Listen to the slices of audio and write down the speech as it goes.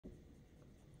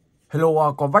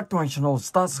Hello, có vách ngoài channel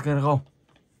Start Scan không?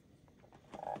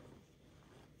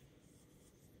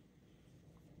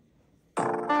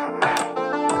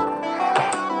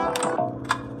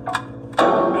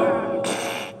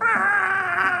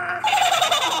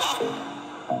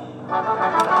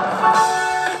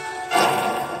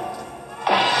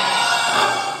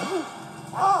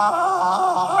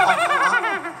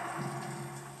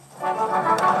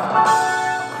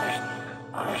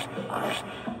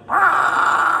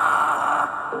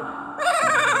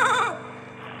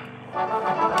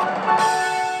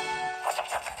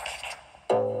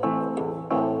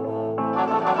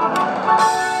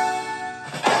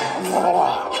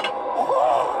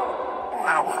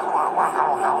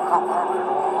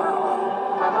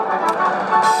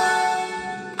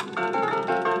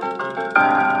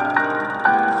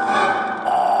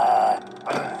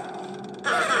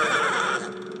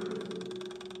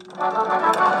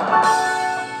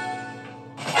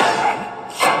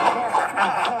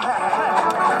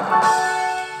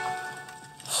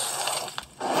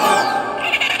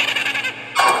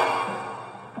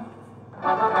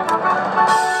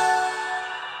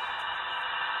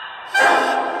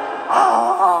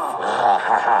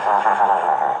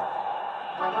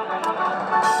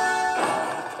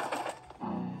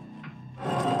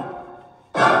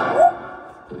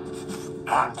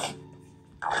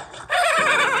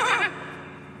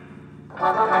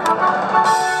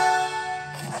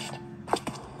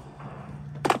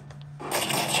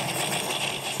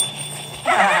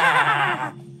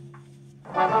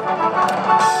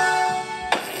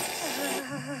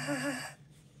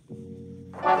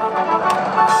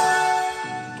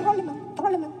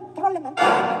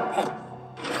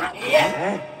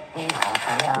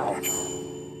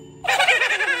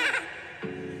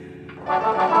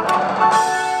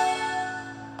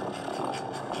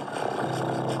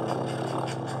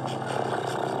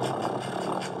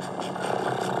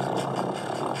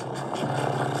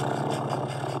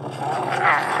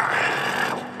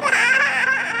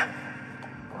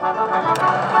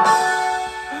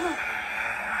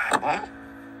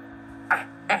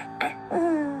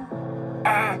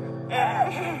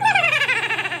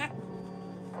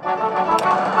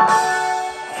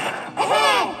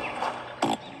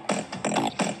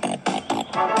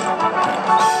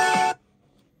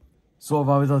 Rồi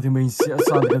và bây giờ thì mình sẽ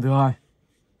sang cái thứ hai.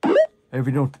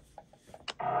 Evidon.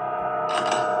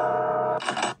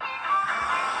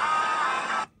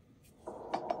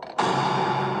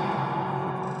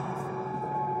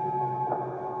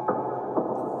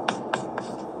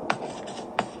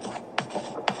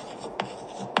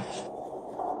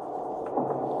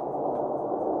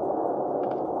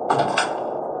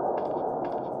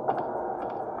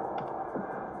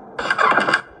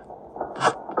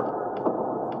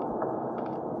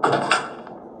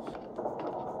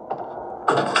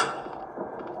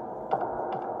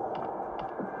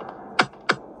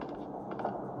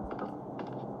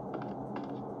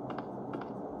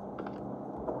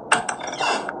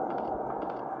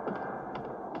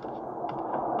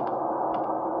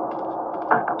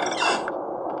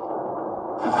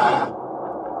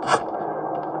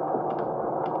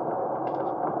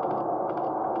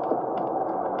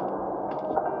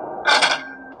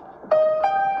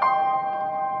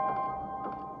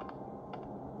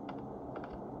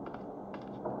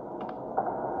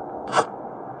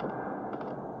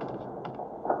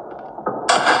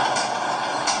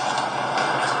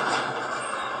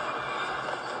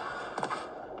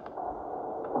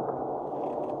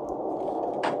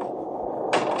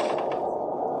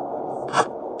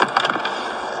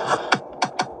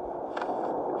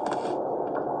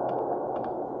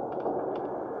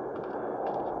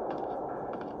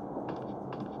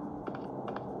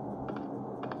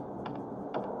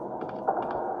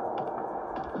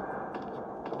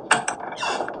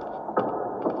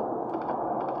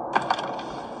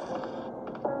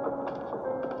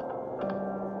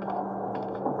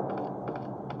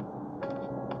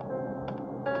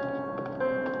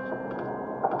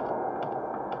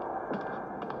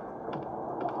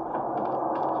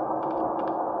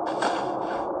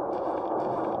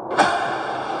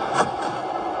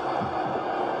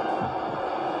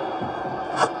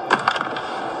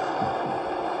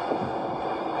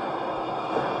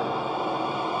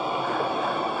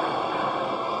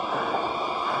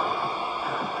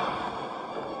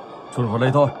 Chuột vào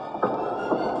đây thôi.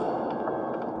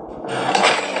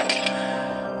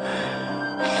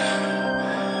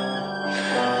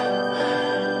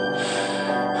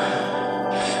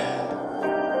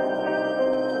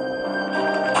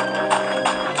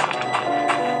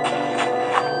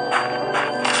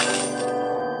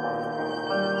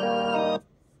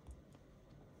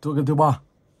 Tựa game thứ 3,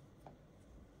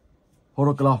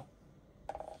 Horror Cloud.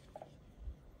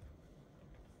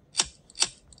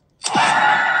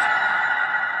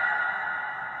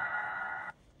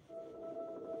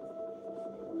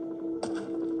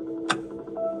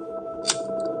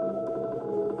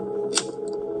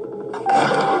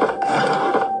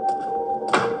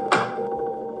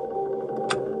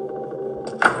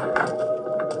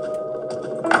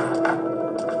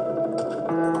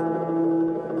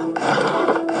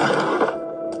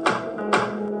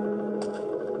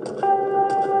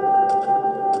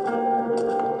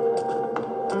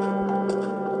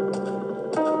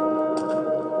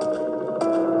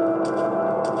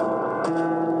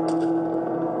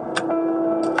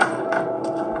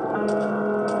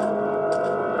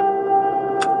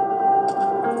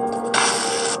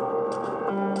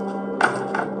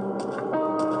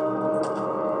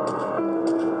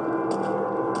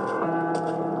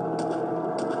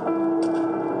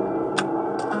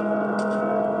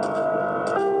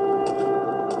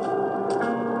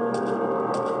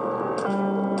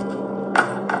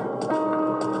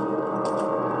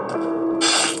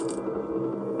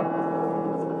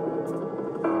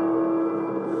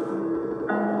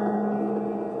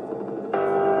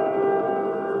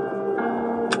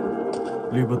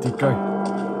 Liberty cây.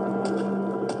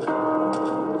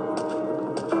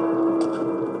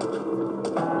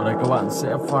 Ở đây các bạn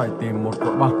sẽ phải tìm một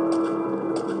cuộn băng.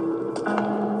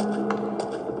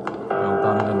 Ông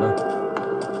ta đang gần đây.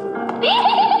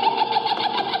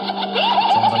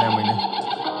 Trong con em mình đi.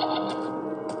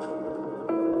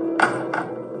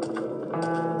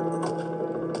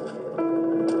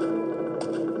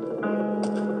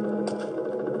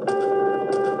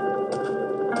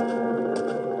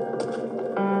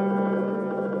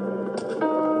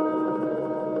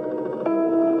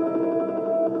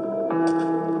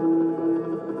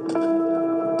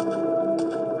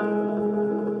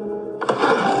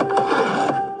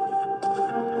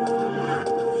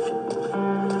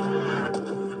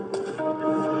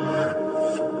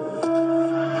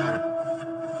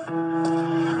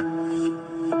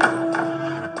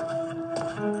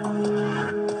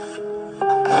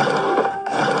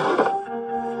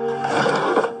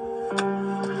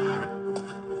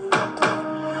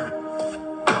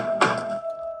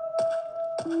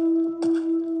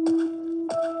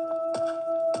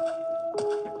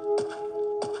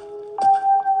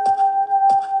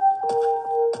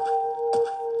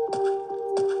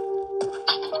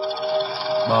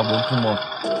 Ba bốn không một.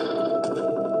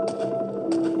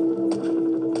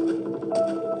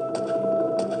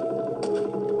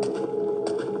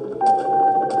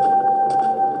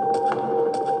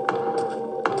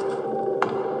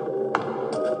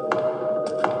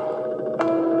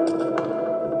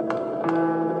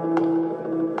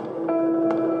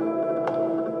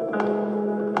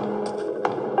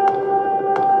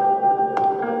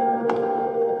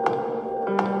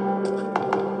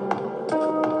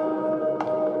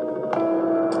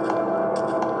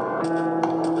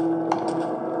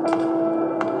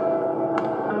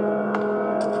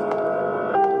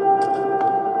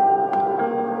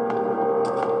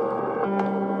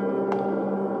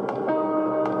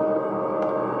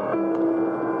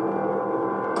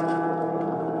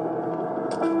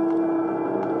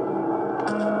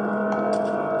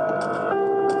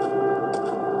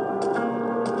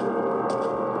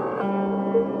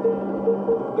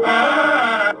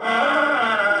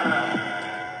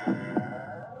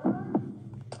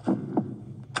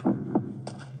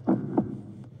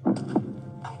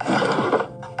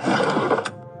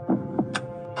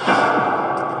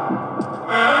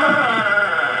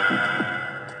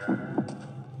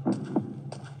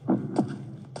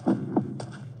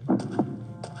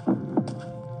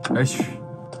 Eish.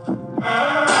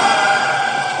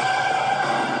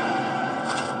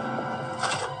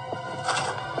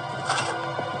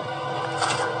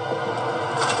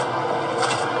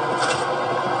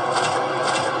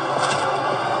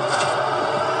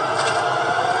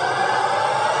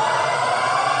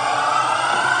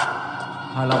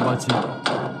 Hai lăm ba chín.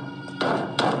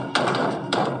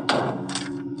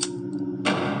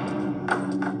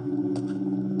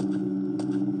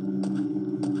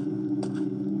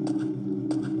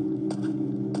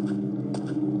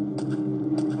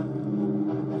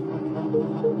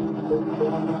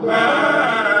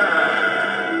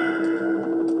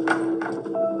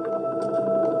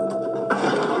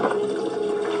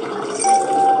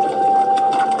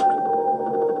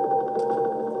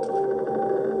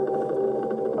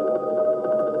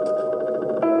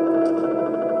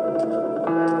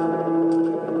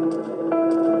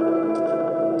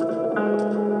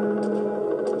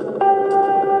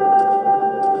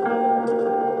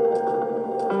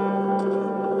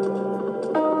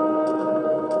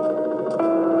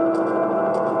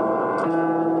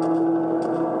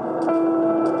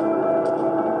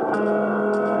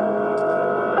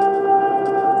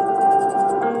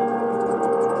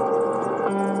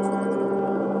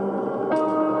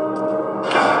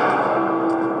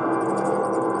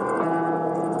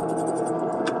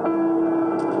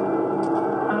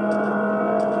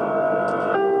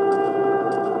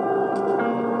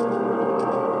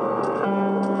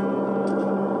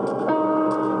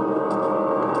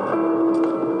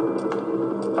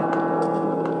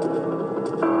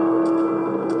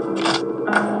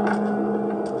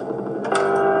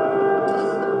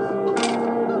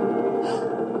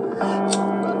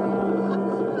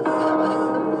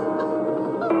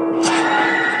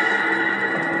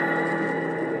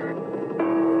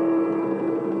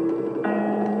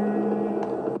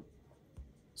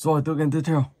 Rồi tựa game tiếp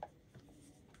theo.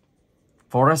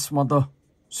 Forest Monster,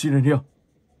 Siren here.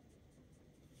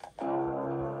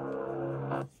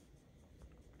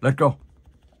 Let's go.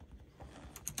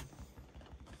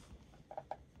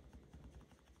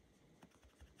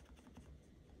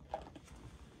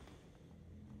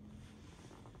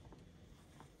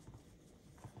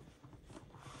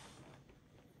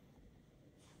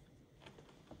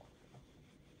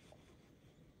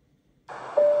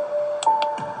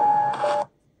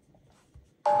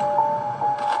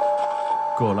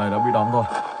 Cửa này đã bị đóng rồi.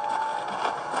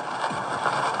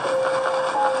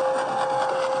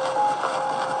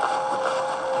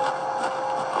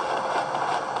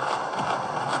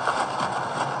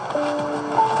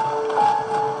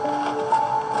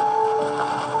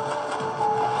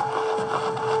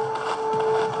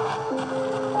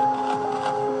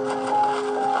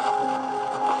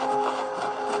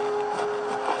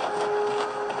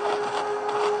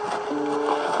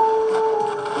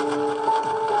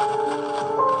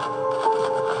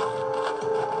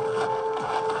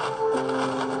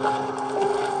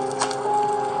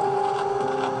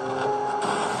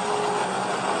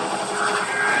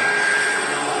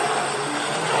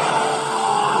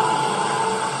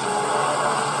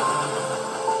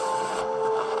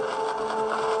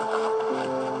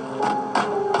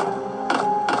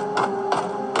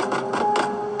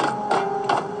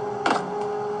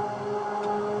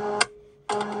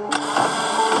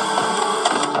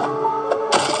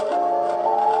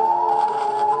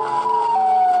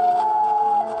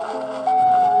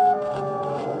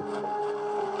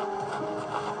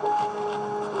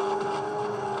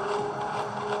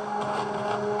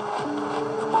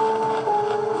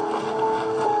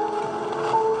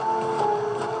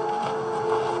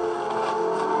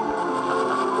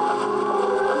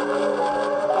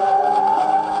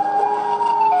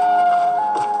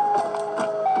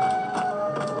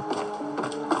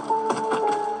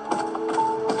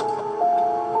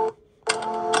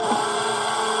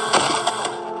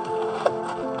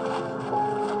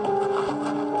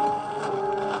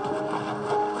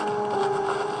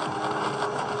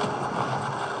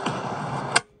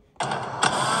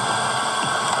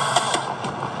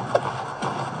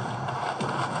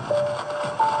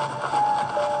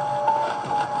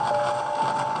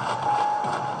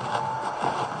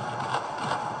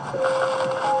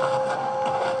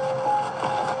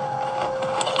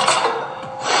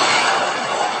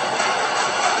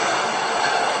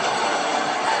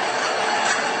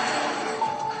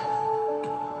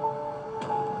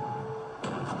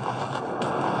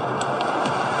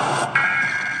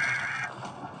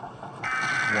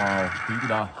 Wow,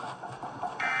 tidak.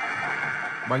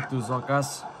 Back to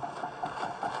Zarkas.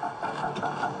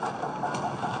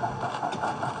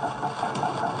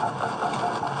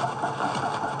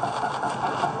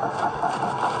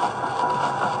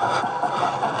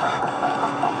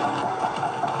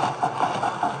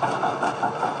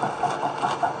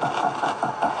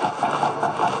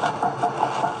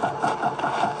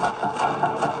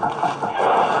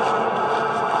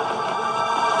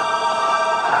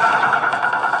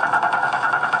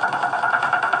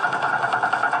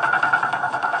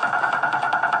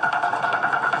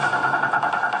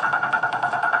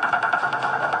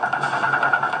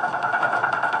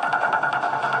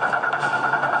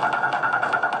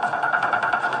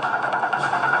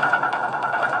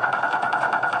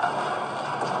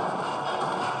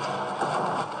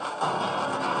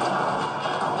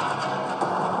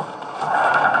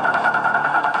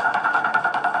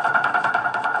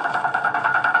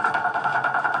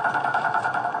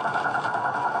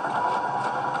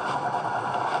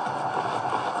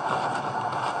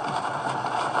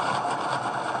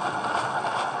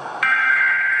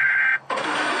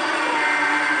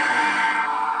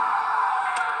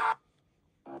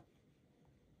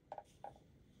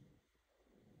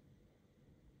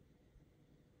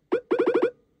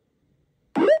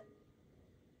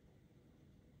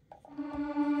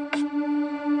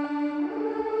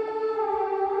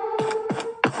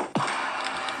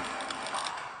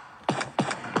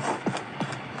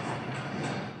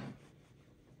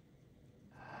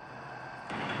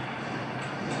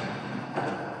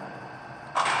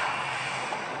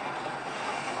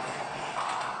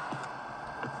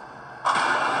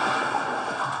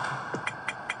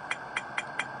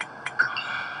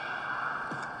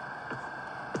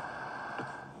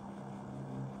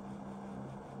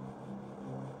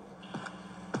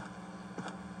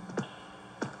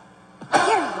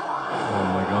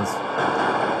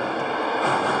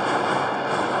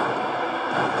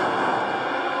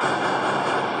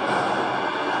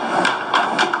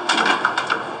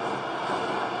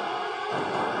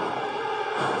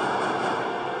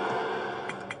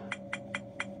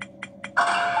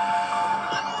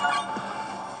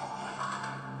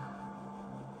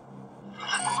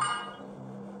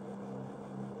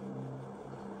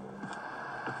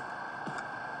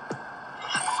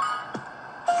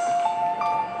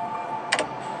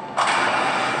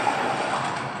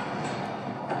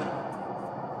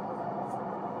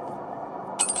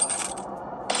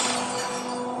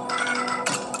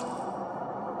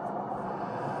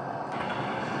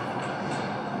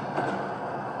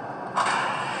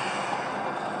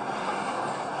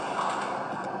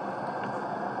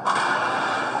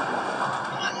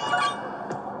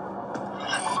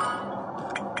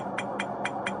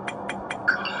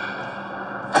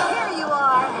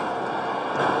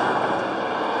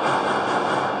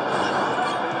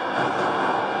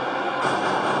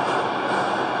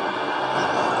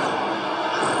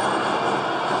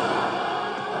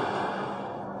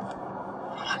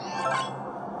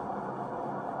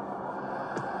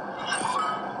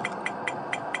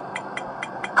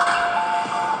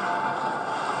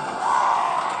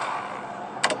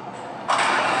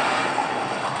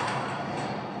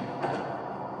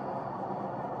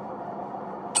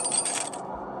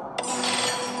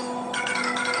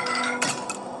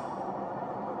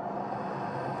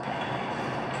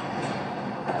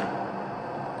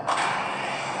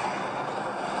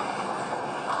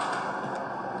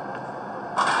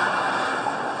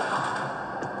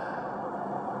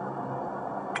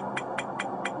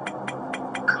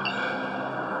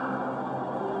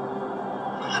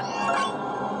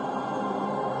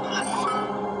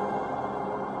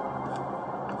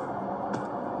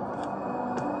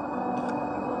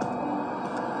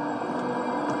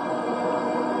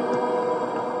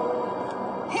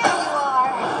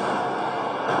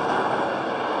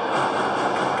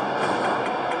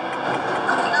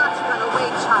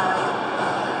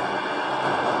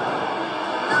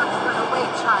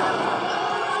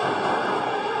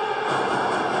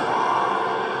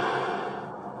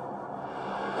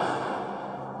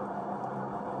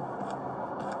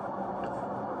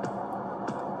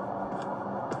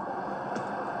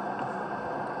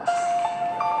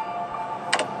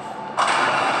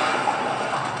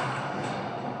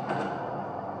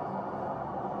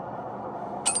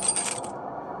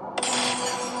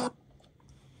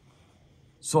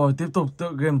 Rồi tiếp tục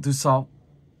tựa game thứ 6.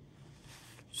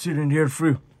 Siren here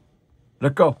free.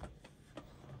 Let's go.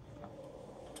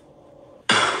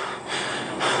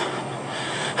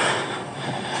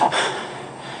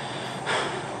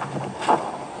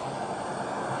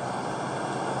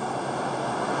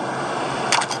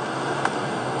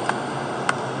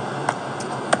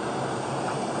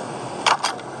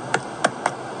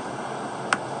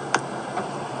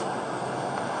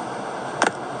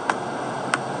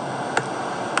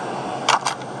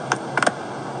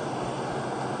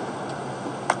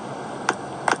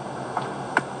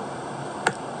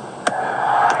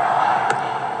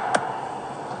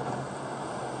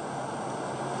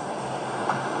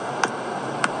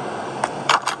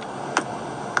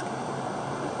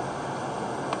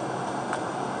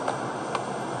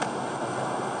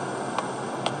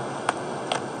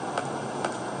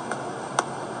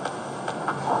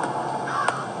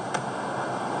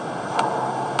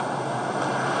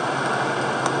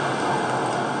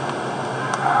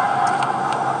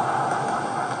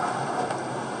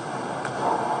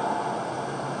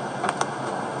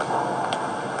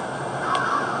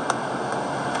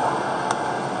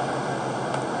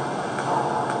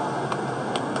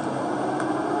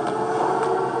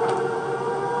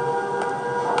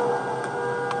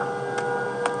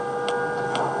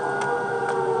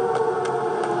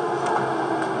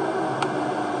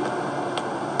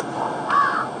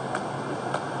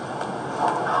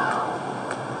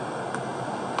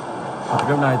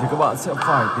 Game này thì các bạn sẽ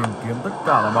phải tìm kiếm tất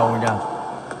cả là 3 ngôi nhà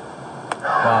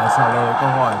và trả lời câu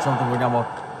hỏi trong từng ngôi nhà một.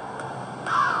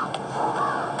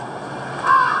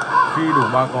 Khi đủ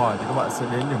 3 câu hỏi thì các bạn sẽ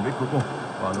đến điểm đích cuối cùng,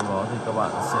 và lúc đó thì các bạn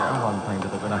sẽ hoàn thành được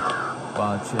tập này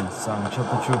và chuyển sang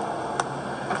chapter 2.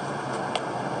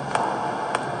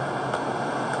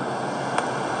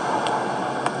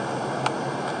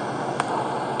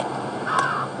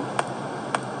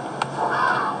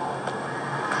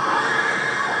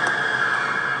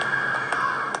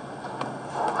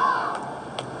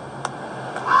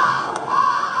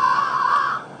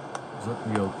 Rất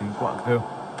nhiều tiếng quạ kêu.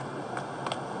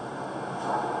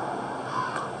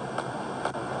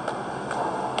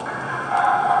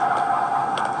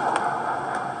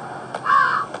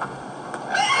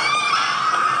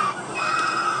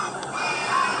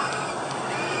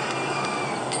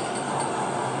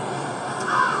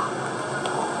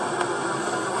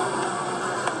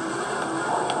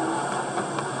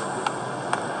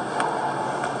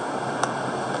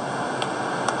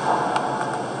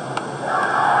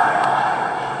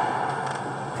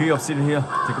 Khi gặp Siren here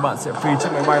thì các bạn sẽ phi chiếc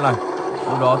máy bay này.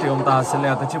 Lúc đó thì ông ta sẽ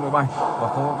leo tới chiếc máy bay và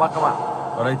không bắt các bạn.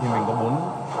 Ở đây thì mình có 4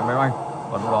 cái máy bay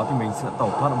và lúc đó thì mình sẽ tẩu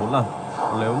thoát được 4 lần.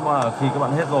 Nếu mà khi các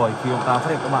bạn hết rồi, khi ông ta phát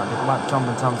hiện các bạn thì các bạn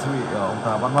 100% sẽ bị ông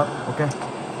ta bắt mất. Ok.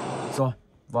 Rồi,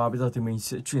 và bây giờ thì mình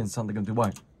sẽ chuyển sang tới game thứ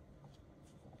 7.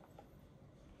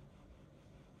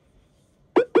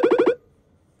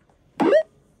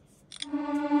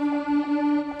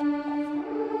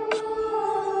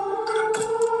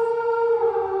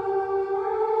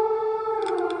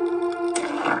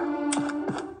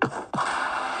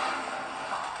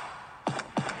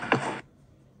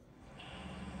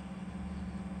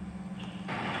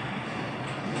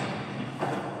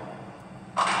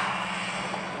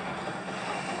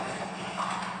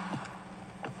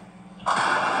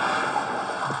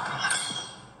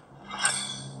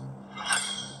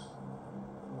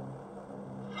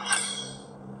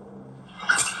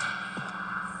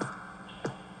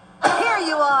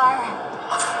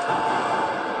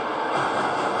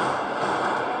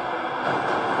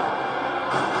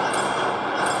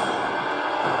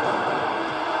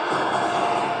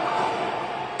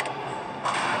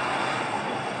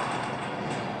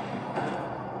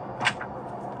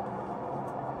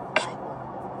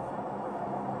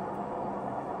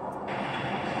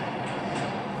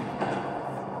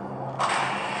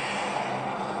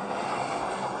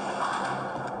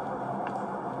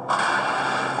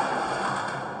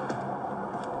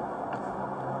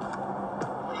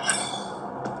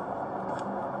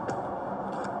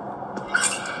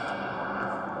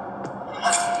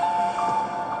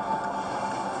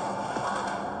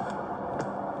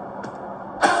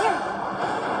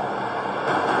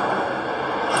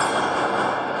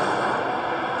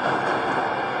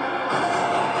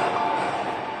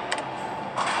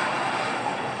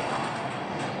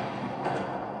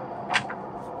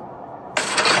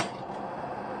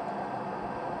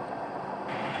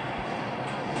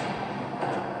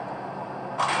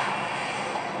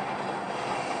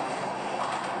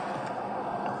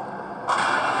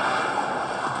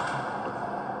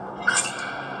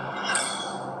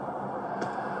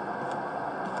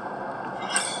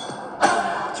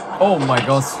 Oh my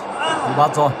god, bị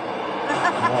bắt rồi.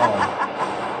 Wow.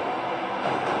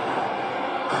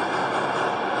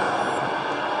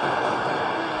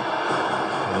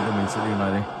 Đấy thì mình sẽ đi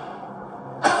này đi.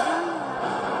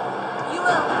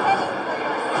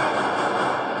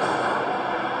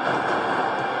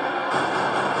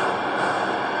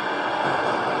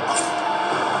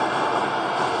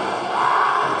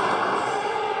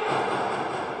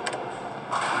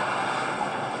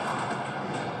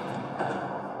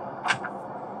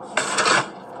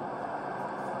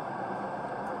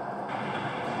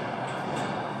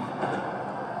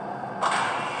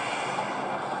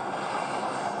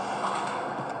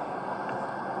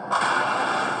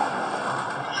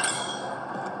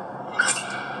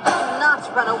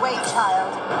 Run away, child.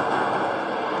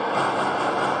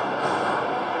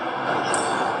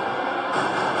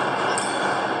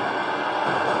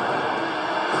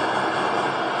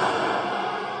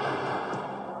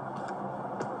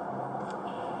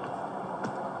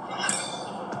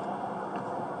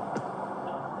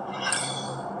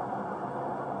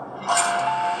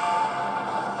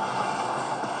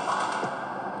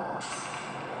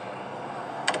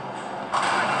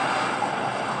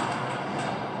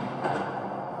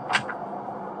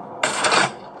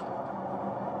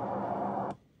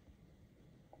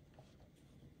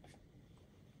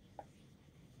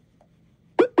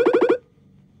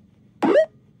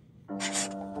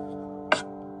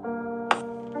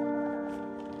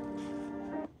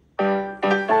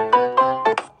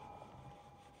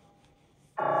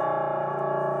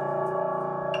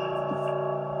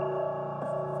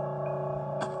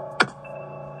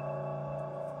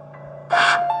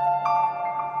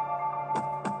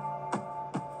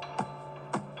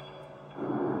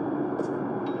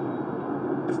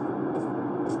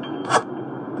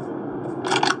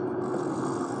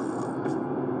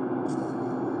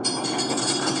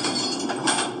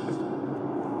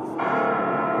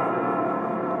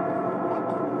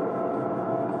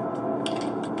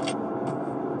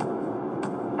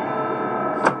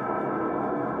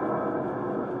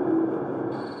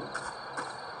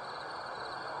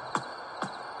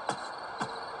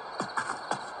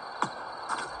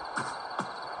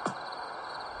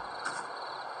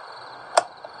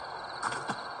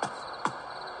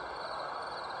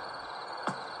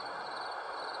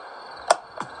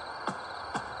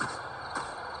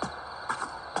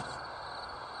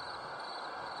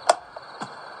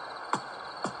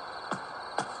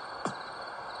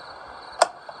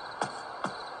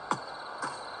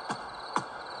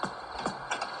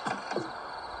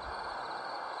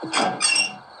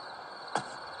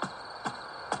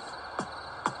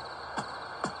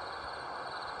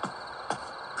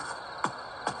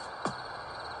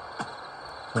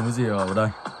 Không có gì ở đây.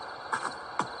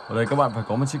 Ở đây các bạn phải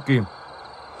có một chiếc kìm.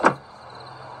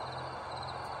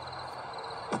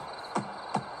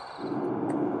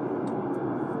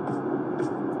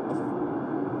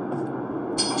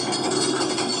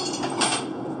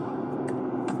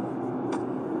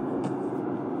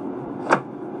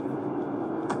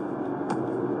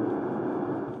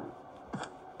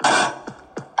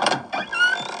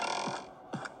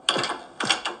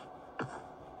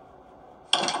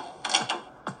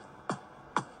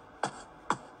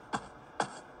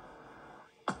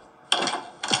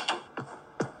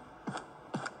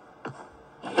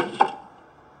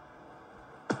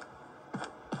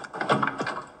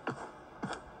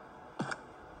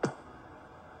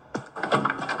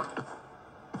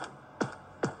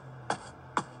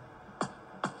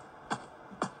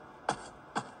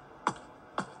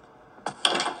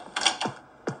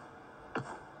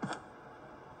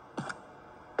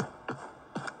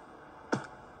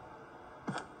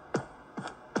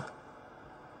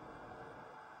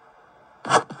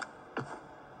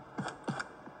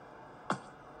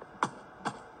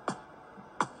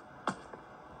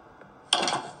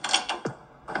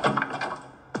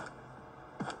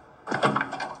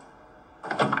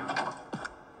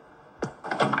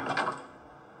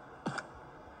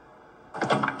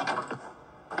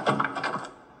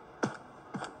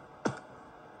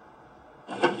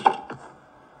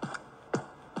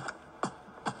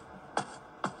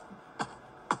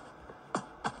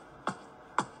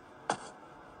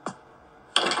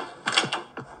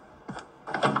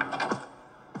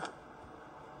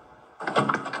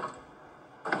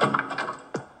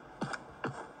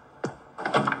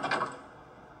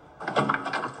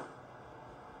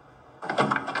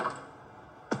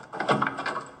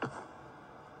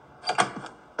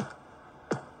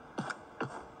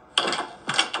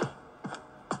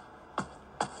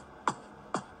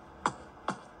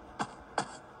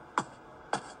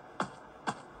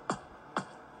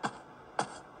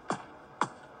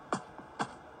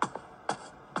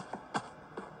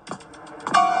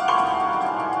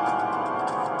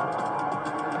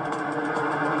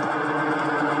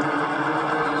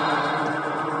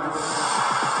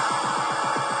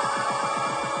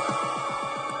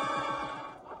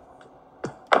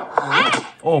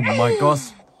 Oh my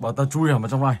god, bà ta chui hẳn vào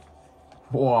trong này.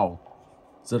 Wow,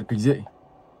 rất là kinh dị.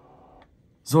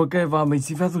 Rồi ok, và mình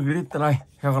xin phép dừng clip tại đây.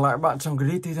 Hẹn gặp lại bạn trong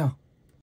clip tiếp theo.